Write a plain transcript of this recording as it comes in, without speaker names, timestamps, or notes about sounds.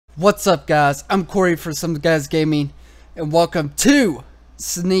What's up, guys? I'm Corey for Some Guys Gaming, and welcome to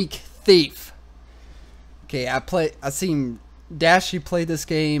Sneak Thief. Okay, I seen Dashy play this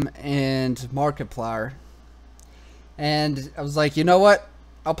game and Markiplier, and I was like, you know what?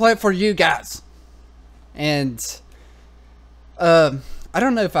 I'll play it for you guys. And I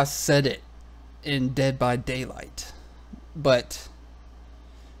don't know if I said it in Dead by Daylight, but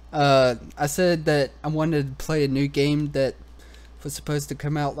I said that I wanted to play a new game that was supposed to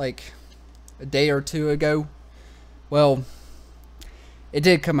come out like a day or two ago. Well, it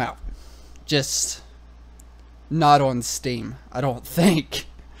did come out, just not on Steam, I don't think.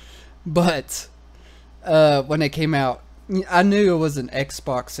 But when it came out, I knew it was an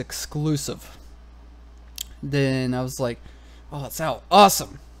Xbox exclusive. Then I was like, oh, it's out,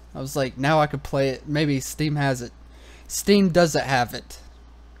 awesome. I was like, now I could play it. Maybe Steam has it. Steam doesn't have it.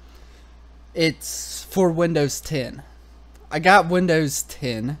 It's for Windows 10. I got Windows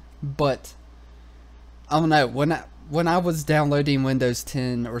 10, but I don't know, when I was downloading Windows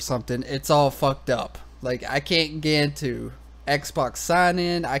 10 or something, it's all fucked up. Like, I can't get into Xbox sign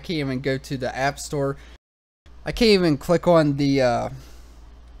in. I can't even go to the App Store. I can't even click on the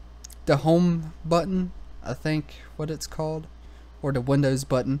home button, I think what it's called, or the Windows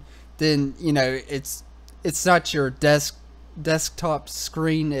button. Then, you know, it's not your desktop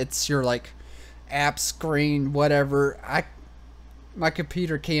screen, it's your like app screen, whatever. My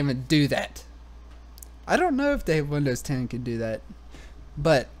computer can't even do that. I don't know if the Windows 10 can do that,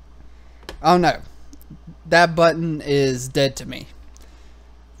 but I don't know. That button is dead to me.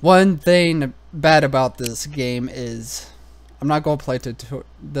 One thing bad about this game is I'm not going to play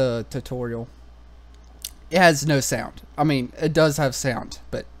the tutorial. It has no sound. I mean, it does have sound,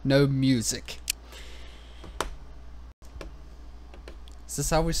 but no music. Is this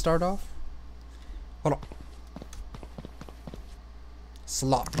how we start off? Hold on. It's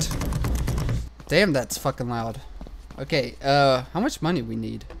locked. Damn, that's fucking loud. Okay, how much money we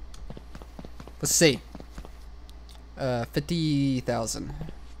need? Let's see. 50,000.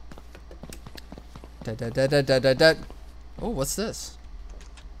 Oh, what's this?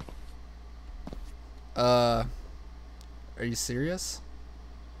 Are you serious?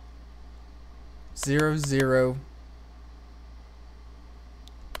 0 0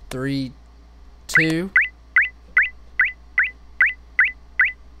 3 2.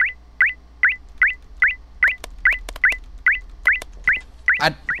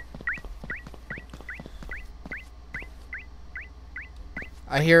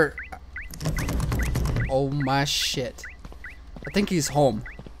 I hear. Oh my shit. I think he's home.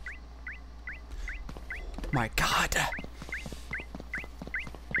 My God.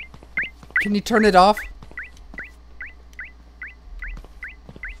 Can you turn it off?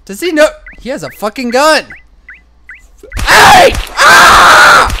 Does he know? He has a fucking gun. Hey!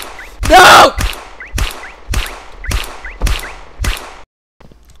 Ah! No!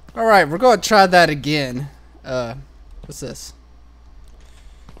 Alright, we're going to try that again. What's this?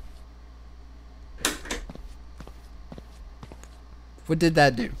 What did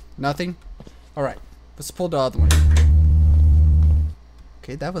that do? Nothing? Alright, let's pull the other one.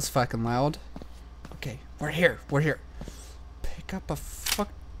 Okay, that was fucking loud. Okay, we're here. We're here. Pick up a fuck.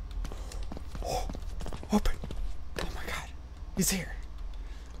 Oh, open. Oh my God. He's here.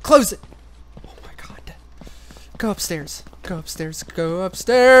 Close it. Oh my God. Go upstairs. Go upstairs. Go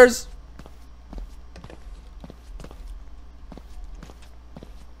upstairs.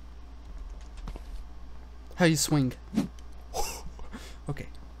 How you swing? Okay.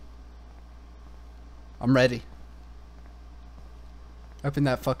 I'm ready. Open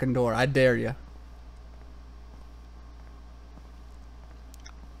that fucking door. I dare you.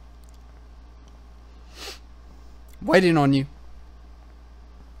 Waiting on you.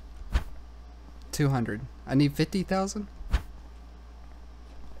 200. I need 50,000.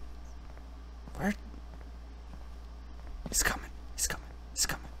 Where? He's coming. He's coming. He's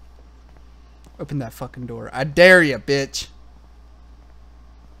coming. Open that fucking door. I dare you, bitch.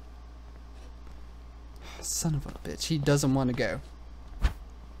 Son of a bitch. He doesn't want to go.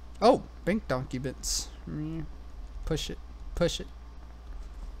 Oh, bank documents. Push it. Push it.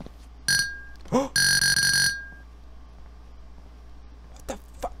 Oh! What the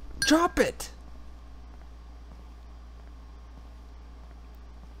fuck? Drop it!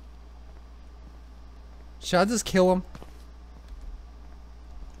 Should I just kill him?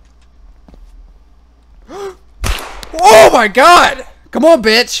 Oh my God! Come on,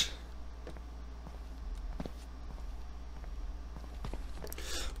 bitch!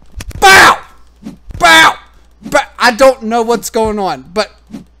 Bow! Bow! I don't know what's going on, but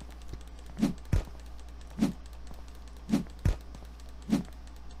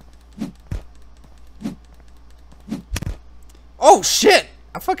Oh shit!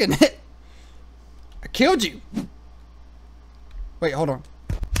 I fucking hit. I killed you. Wait, hold on.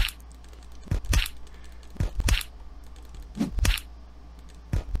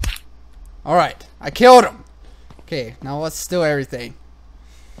 Alright, I killed him. Okay, now let's steal everything.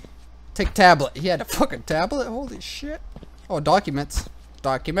 Take tablet. He had a fucking tablet? Holy shit. Oh, documents.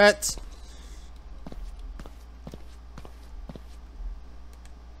 Documents.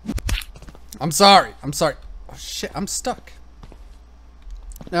 I'm sorry. I'm sorry. Oh shit, I'm stuck.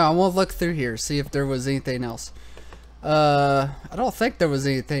 Now, I want to look through here, see if there was anything else. I don't think there was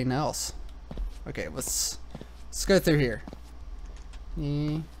anything else. Okay, let's go through here.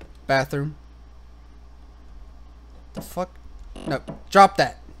 Bathroom. The fuck? No, drop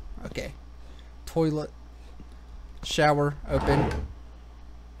that. Okay. Toilet. Shower. Open.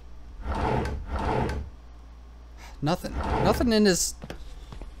 Nothing. Nothing in this.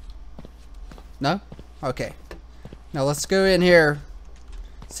 No? Okay. Now let's go in here.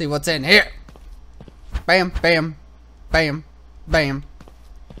 See what's in here. Bam, bam, bam, bam.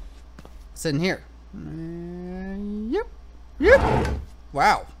 What's in here? Yep. Yep.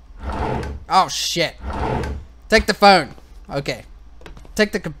 Wow. Oh shit. Take the phone. Okay.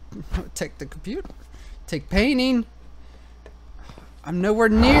 Take the computer. Take painting. I'm nowhere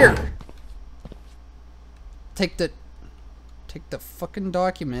near. Take the fucking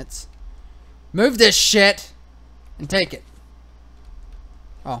documents. Move this shit and take it.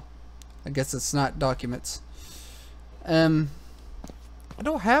 Oh, I guess it's not documents. I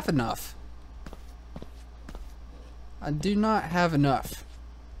don't have enough. I do not have enough.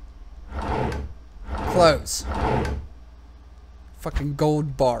 Close. Fucking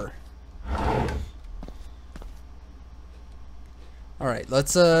gold bar. Alright,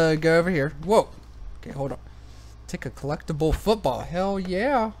 let's go over here. Whoa. Okay, hold on. Take a collectible football. Hell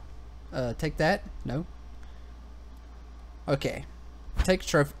yeah. Take that. No. Okay. Take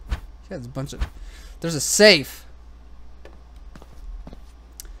trophy. She has a bunch of. There's a safe.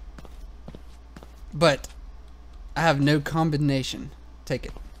 But I have no combination. Take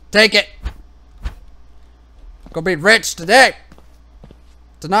it. Take it! Gonna be rich today!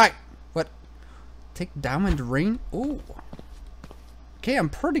 Tonight! What? Take diamond ring? Ooh. Okay, I'm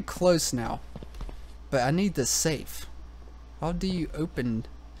pretty close now. But I need the safe. How do you open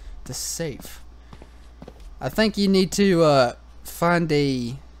the safe? I think you need to find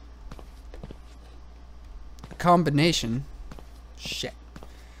a combination. Shit.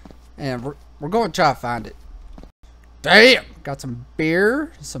 And we're going to try to find it. Damn! Got some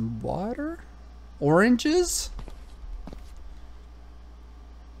beer, some water, oranges,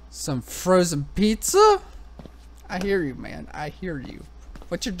 some frozen pizza. I hear you, man. I hear you.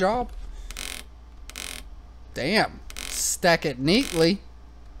 What's your job? Damn. Stack it neatly.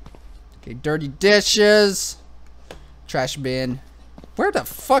 Okay, dirty dishes. Trash bin. Where the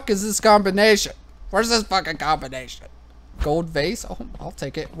fuck is this combination? Where's this fucking combination? Gold vase? Oh, I'll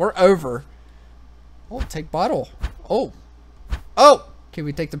take it. We're over. Oh, take bottle. Oh. Oh! Can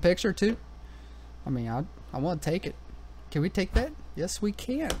we take the picture too? I mean, I want to take it. Can we take that? Yes, we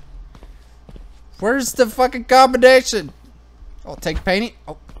can. Where's the fucking combination? Oh, take painting.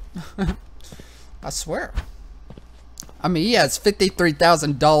 Oh. I swear. I mean, he has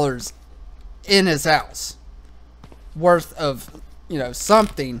 $53,000 in his house. Worth of, you know,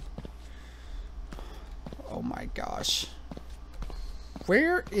 something. Oh my gosh.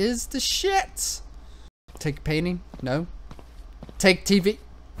 Where is the shit? Take painting? No. Take TV?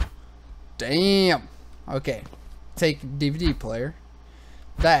 Damn. Okay. Take DVD player.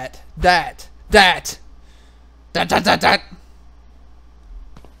 That.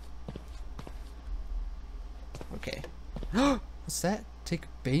 Okay. What's that? Take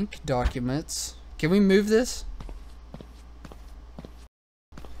bank documents. Can we move this?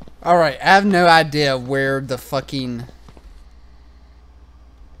 Alright, I have no idea where the fucking...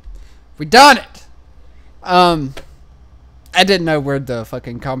 We done it! I didn't know where the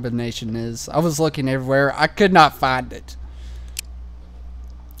fucking combination is. I was looking everywhere. I could not find it.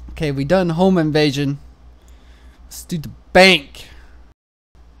 Okay, we done home invasion. Let's do the bank.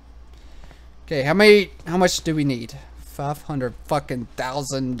 Okay, how much do we need?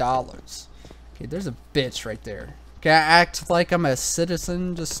 $500,000. Okay, there's a bitch right there. Can I act like I'm a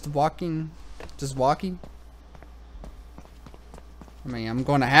citizen just walking? I mean, I'm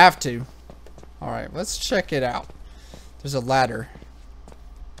going to have to. Alright, let's check it out. There's a ladder.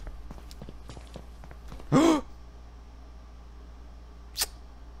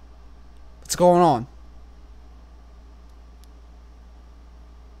 What's going on?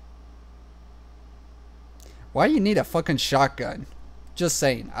 Why do you need a fucking shotgun? Just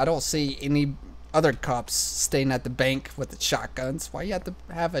saying. I don't see any other cops staying at the bank with the shotguns. Why you have to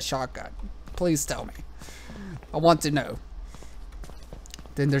have a shotgun? Please tell me. I want to know.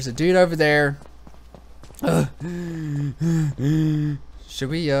 Then there's a dude over there. Should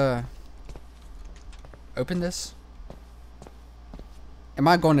we open this? Am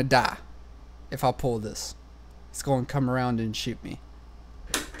I going to die if I pull this? He's going to come around and shoot me.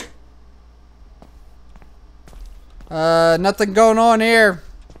 Nothing going on here.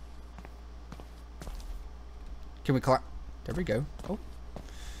 Can we climb? There we go. Oh.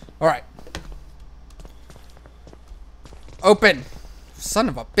 Alright. Open. Son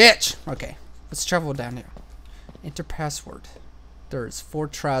of a bitch. Okay. Let's travel down here. Enter password. There's 4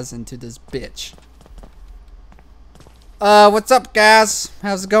 tries into this bitch. What's up, guys?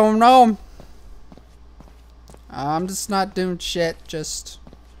 How's it going on? I'm just not doing shit. Just,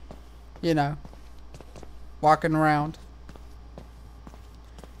 you know, walking around.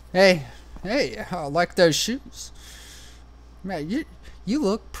 Hey, I like those shoes. Man, you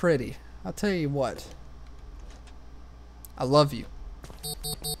look pretty. I'll tell you what. I love you.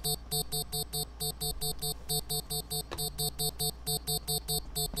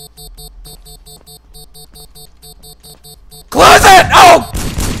 Close it! Oh!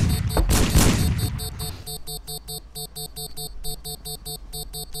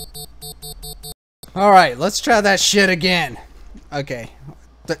 Alright, let's try that shit again. Okay.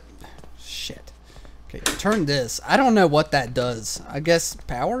 Shit. Okay, turn this. I don't know what that does. I guess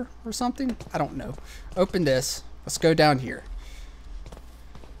power or something? I don't know. Open this. Let's go down here.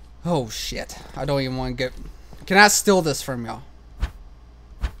 Oh shit. I don't even want to go. Can I steal this from y'all?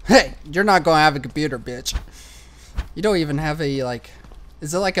 Hey, you're not gonna have a computer, bitch. You don't even have a, like,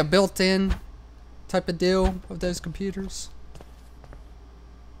 is it like a built-in type of deal with those computers?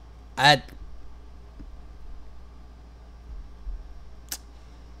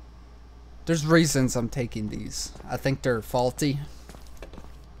 There's reasons I'm taking these. I think they're faulty.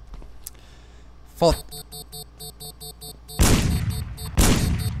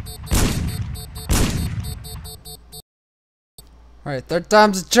 Alright, 3rd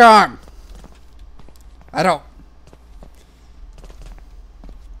time's a charm. I don't.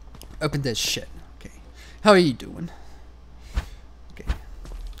 Open this shit. Okay. How are you doing? Okay.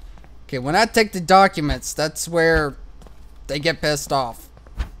 Okay, when I take the documents, that's where they get pissed off.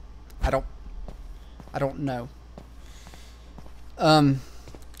 I don't know. Can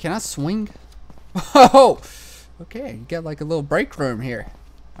I swing? Oh! Okay, you got like a little break room here.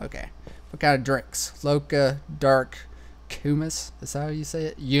 Okay. What kind of drinks? Loca, Dark, Kumis? Is that how you say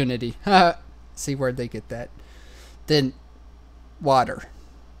it? Unity. See where they get that. Then, water.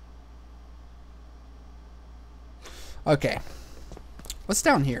 Okay. What's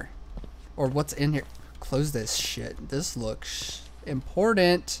down here? Or what's in here? Close this shit. This looks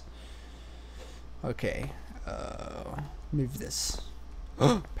important. Okay. Move this.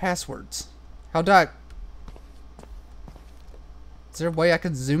 Passwords. How do I... Is there a way I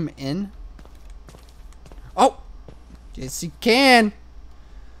could zoom in? Oh! Yes, you can!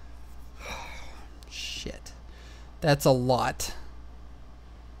 Shit. That's a lot.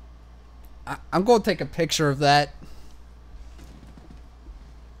 I'm going to take a picture of that.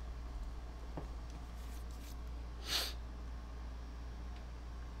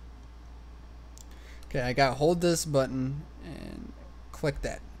 Okay, I gotta hold this button and click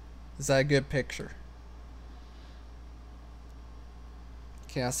that. Is that a good picture?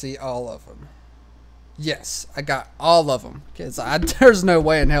 Can I see all of them? Yes, I got all of them. Cause there's no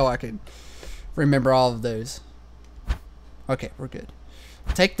way in hell I can remember all of those. Okay, we're good.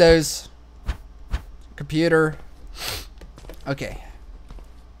 Take those. Computer. Okay.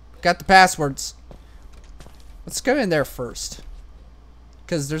 Got the passwords. Let's go in there first.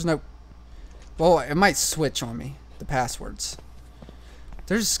 Cause there's no... Well, it might switch on me, the passwords.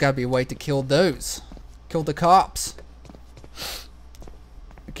 There's just gotta be a way to kill those. Kill the cops.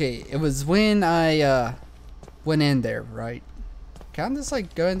 Okay, it was when I went in there, right? Can I just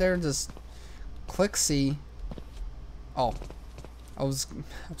like go in there and just click C? Oh, I was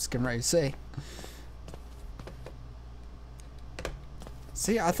getting ready to say.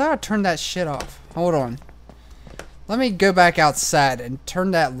 See, I thought I turned that shit off. Hold on. Let me go back outside and turn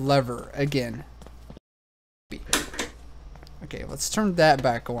that lever again. Okay, let's turn that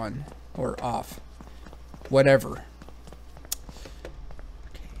back on. Or off. Whatever.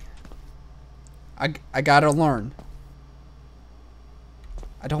 Okay. I gotta learn.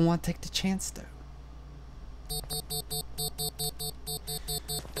 I don't want to take the chance though.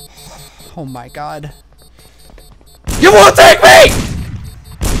 Oh my god. You won't take me!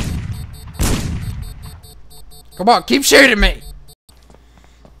 Come on, keep shooting me!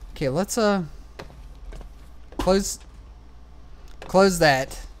 Okay, let's close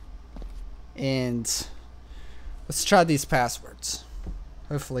that, and let's try these passwords.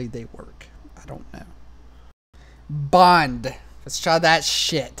 Hopefully they work. I don't know. Bond. Let's try that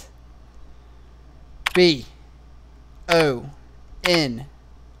shit. B-O-N-D.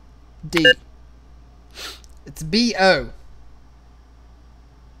 It's B-O.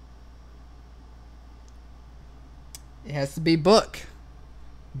 It has to be book.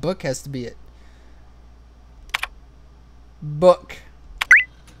 Book has to be it. Book.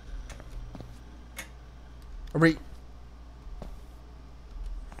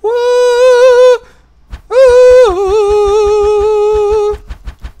 Woo! Woo!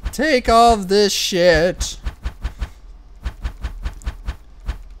 Take all this shit.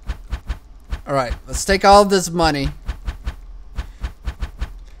 Alright, let's take all this money.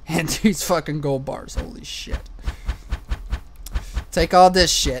 And these fucking gold bars. Holy shit. Take all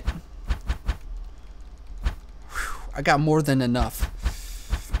this shit. Whew, I got more than enough.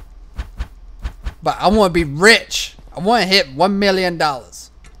 But I want to be rich. I want to hit $1 million.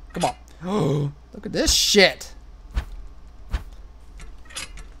 Come on. Look at this shit.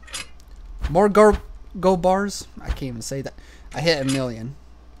 More gold bars. I can't even say that. I hit $1 million.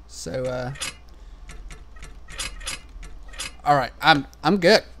 So all right, I'm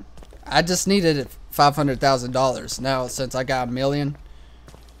good. I just needed $500,000. Now since I got $1 million,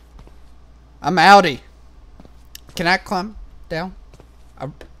 I'm outie. Can I climb down?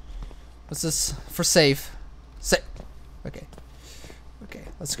 What's this for safe? Okay. Okay,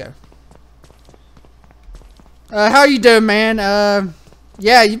 let's go. How you doing, man?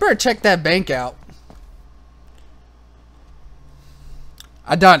 Yeah, you better check that bank out.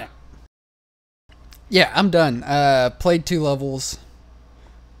 I done it. Yeah, I'm done. Played 2 levels.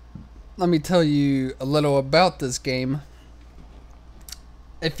 Let me tell you a little about this game,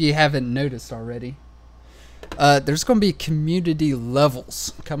 if you haven't noticed already. There's going to be community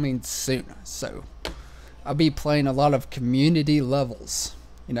levels coming soon, so I'll be playing a lot of community levels.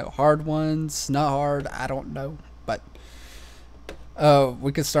 You know, hard ones, not hard, I don't know, but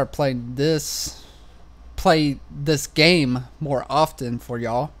we could start playing this game more often for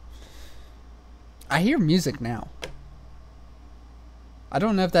y'all. I hear music now. I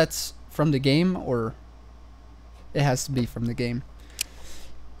don't know if that's from the game or it has to be from the game.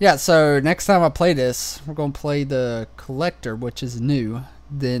 Yeah, so next time I play this, we're going to play the Collector, which is new,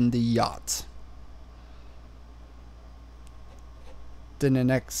 then the Yacht.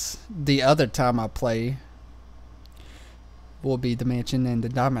 Then the other time I play will be the Mansion and the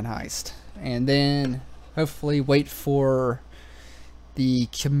Diamond Heist. And then hopefully wait for the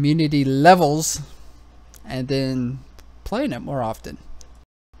community levels and then playing it more often.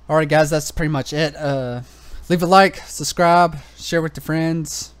 Alright guys, that's pretty much it. Leave a like, subscribe, share with your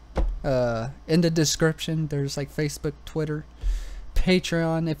friends. In the description there's like Facebook, Twitter,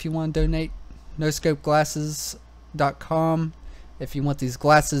 Patreon if you want to donate. NoScopeGlasses.com. If you want these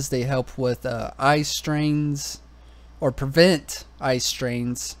glasses, they help with eye strains or prevent eye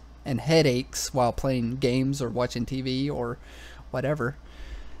strains and headaches while playing games or watching TV or whatever.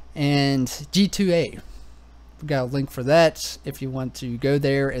 And G2A, we got a link for that. If you want to go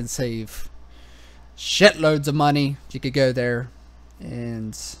there and save shitloads of money, you could go there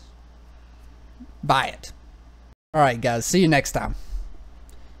and buy it. Alright guys, see you next time.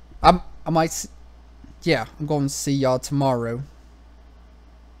 I'm going to see y'all tomorrow.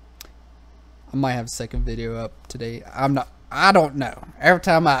 I might have a second video up today. I don't know. Every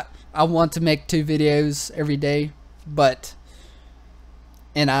time I want to make 2 videos every day, but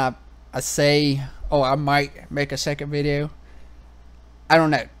I say, oh, I might make a second video. I don't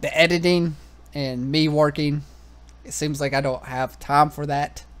know. The editing and me working, it seems like I don't have time for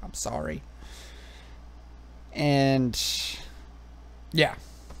that. I'm sorry. And yeah.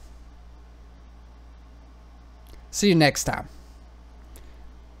 See you next time.